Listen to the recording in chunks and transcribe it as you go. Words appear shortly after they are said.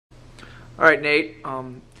All right, Nate.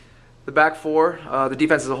 The back four, the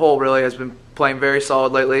defense as a whole really has been playing very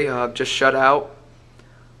solid lately. Just shut out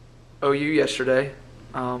OU yesterday.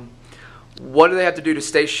 What do they have to do to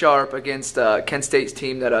stay sharp against Kent State's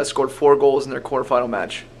team that scored 4 goals in their quarterfinal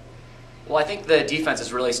match? Well, I think the defense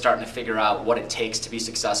is really starting to figure out what it takes to be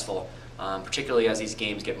successful, particularly as these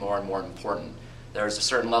games get more and more important. There's a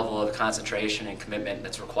certain level of concentration and commitment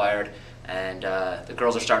that's required, and the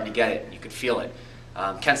girls are starting to get it. You could feel it.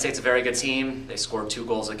 Kent State's a very good team. They scored 2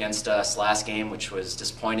 goals against us last game, which was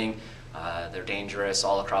disappointing. They're dangerous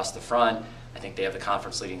all across the front. I think they have the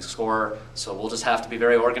conference leading scorer, so we'll just have to be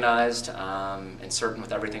very organized and certain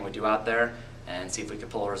with everything we do out there and see if we can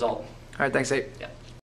pull a result. All right, thanks, Nate. Yeah.